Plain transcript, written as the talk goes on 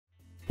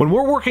When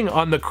we're working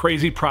on the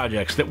crazy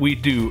projects that we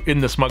do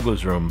in the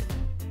Smuggler's Room,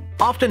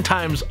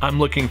 oftentimes I'm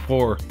looking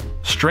for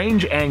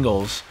strange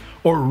angles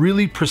or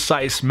really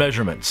precise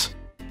measurements.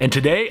 And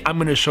today I'm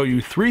going to show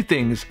you 3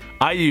 things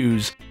I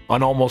use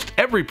on almost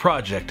every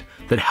project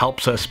that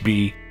helps us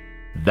be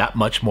that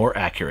much more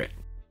accurate.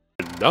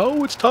 And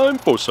now it's time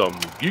for some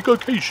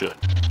Geek-e-cation.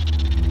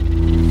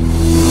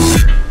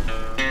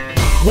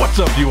 What's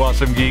up, you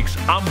awesome geeks?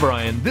 I'm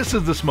Brian, this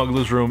is the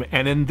Smuggler's Room,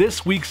 and in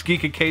this week's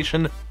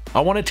Geek-e-cation, I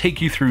want to take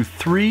you through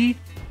 3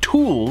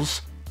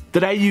 tools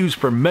that I use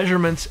for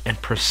measurements and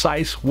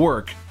precise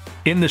work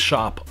in the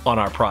shop on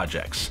our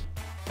projects.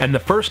 And the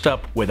first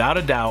up, without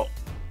a doubt,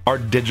 are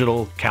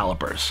digital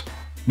calipers.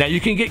 Now, you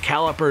can get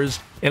calipers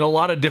in a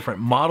lot of different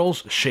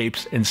models,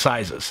 shapes, and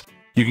sizes.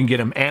 You can get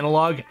them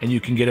analog and you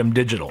can get them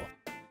digital.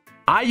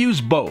 I use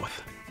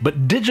both,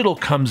 but digital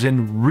comes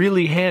in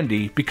really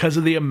handy because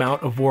of the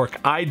amount of work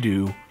I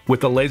do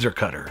with the laser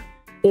cutter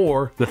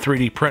or the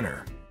 3D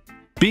printer.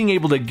 Being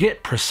able to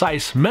get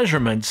precise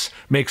measurements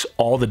makes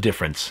all the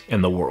difference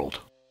in the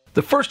world.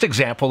 The first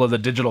example of the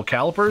digital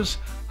calipers,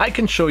 I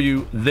can show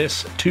you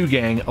this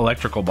 2-gang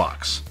electrical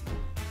box.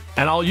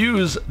 And I'll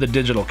use the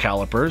digital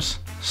calipers,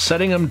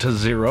 setting them to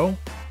 0,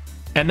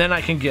 and then I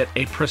can get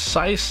a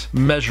precise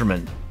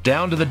measurement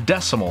down to the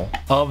decimal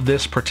of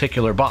this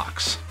particular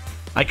box.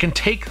 I can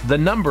take the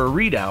number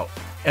readout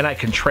and I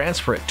can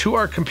transfer it to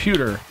our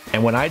computer,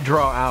 and when I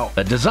draw out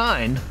a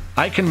design,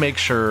 I can make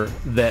sure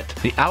that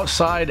the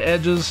outside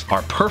edges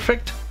are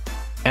perfect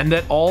and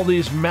that all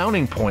these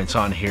mounting points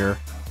on here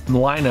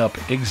line up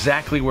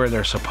exactly where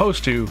they're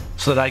supposed to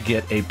so that I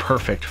get a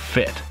perfect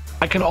fit.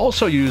 I can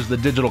also use the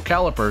digital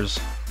calipers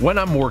when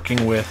I'm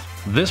working with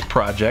this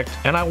project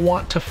and I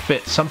want to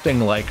fit something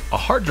like a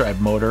hard drive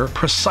motor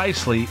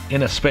precisely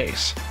in a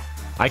space.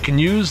 I can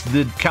use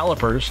the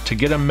calipers to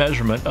get a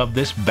measurement of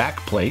this back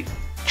plate,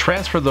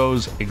 transfer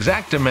those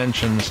exact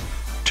dimensions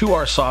to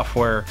our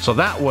software, so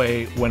that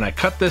way when I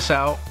cut this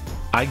out,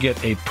 I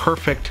get a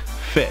perfect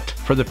fit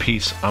for the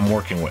piece I'm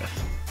working with.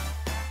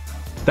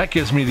 That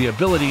gives me the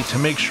ability to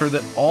make sure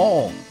that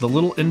all the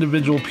little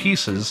individual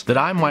pieces that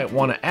I might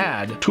want to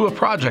add to a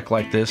project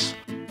like this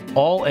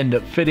all end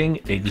up fitting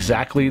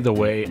exactly the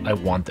way I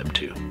want them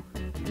to.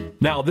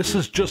 Now, this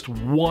is just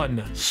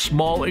one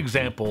small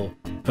example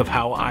of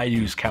how I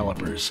use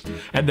calipers,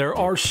 and there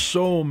are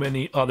so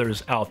many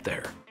others out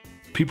there.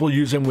 People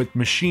use them with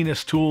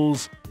machinist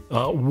tools,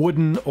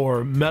 wooden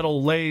or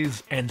metal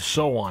lathes, and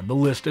so on. The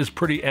list is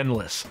pretty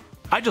endless.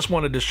 I just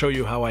wanted to show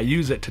you how I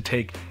use it to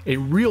take a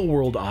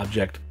real-world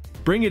object,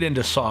 bring it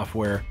into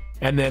software,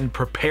 and then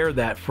prepare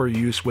that for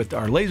use with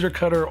our laser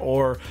cutter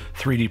or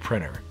 3D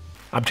printer.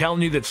 I'm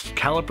telling you that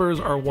calipers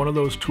are one of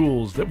those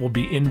tools that will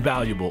be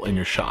invaluable in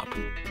your shop.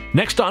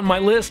 Next on my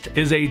list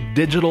is a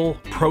digital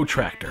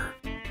protractor.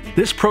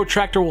 This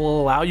protractor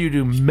will allow you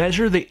to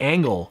measure the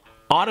angle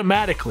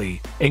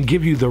automatically and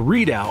give you the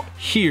readout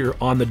here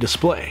on the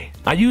display.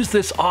 I use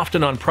this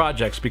often on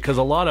projects because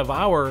a lot of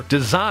our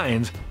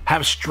designs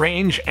have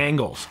strange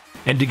angles.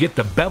 And to get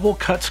the bevel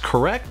cuts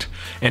correct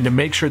and to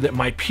make sure that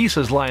my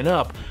pieces line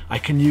up, I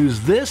can use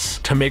this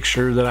to make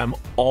sure that I'm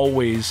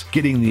always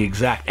getting the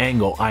exact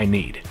angle I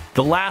need.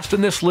 The last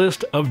in this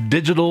list of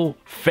digital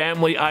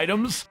family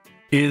items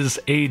is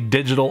a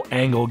digital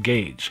angle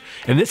gauge.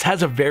 And this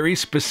has a very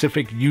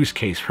specific use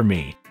case for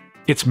me.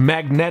 It's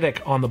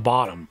magnetic on the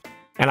bottom,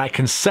 and I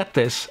can set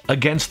this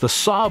against the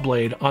saw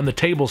blade on the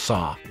table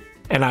saw,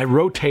 and I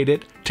rotate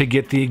it to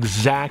get the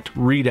exact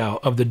readout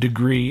of the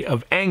degree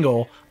of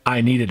angle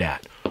I need it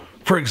at.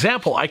 For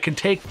example, I can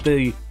take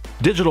the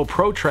digital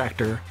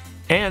protractor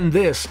and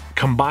this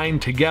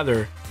combined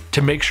together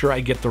to make sure I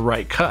get the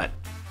right cut.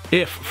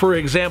 If, for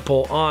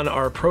example, on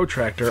our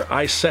protractor,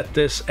 I set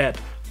this at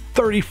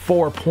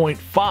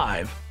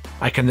 34.5,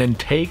 I can then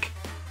take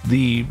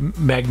the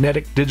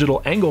magnetic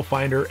digital angle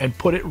finder and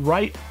put it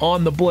right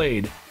on the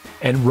blade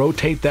and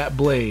rotate that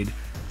blade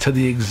to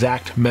the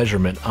exact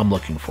measurement I'm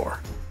looking for.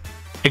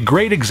 A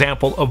great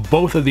example of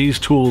both of these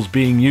tools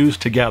being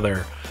used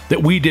together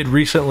that we did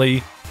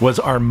recently was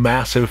our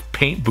massive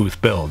paint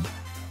booth build.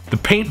 The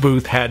paint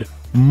booth had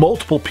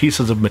multiple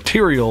pieces of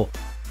material,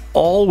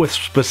 all with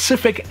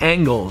specific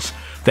angles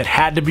that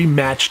had to be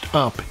matched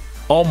up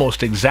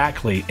almost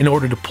exactly in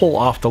order to pull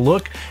off the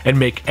look and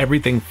make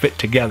everything fit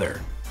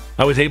together.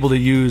 I was able to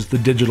use the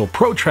digital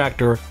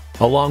protractor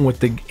along with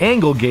the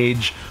angle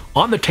gauge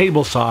on the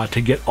table saw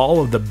to get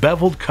all of the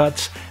beveled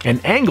cuts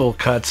and angle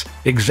cuts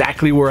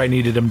exactly where I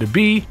needed them to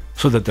be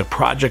so that the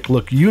project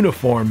looked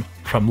uniform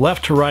from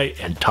left to right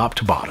and top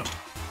to bottom.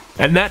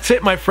 And that's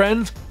it, my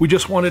friends. We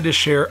just wanted to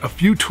share a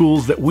few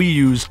tools that we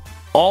use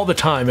all the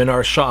time in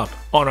our shop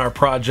on our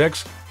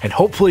projects, and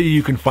hopefully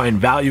you can find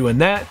value in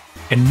that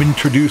and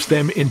introduce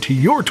them into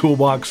your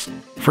toolbox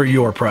for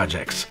your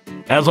projects.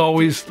 As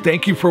always,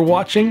 thank you for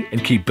watching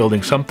and keep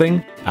building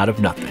something out of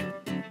nothing.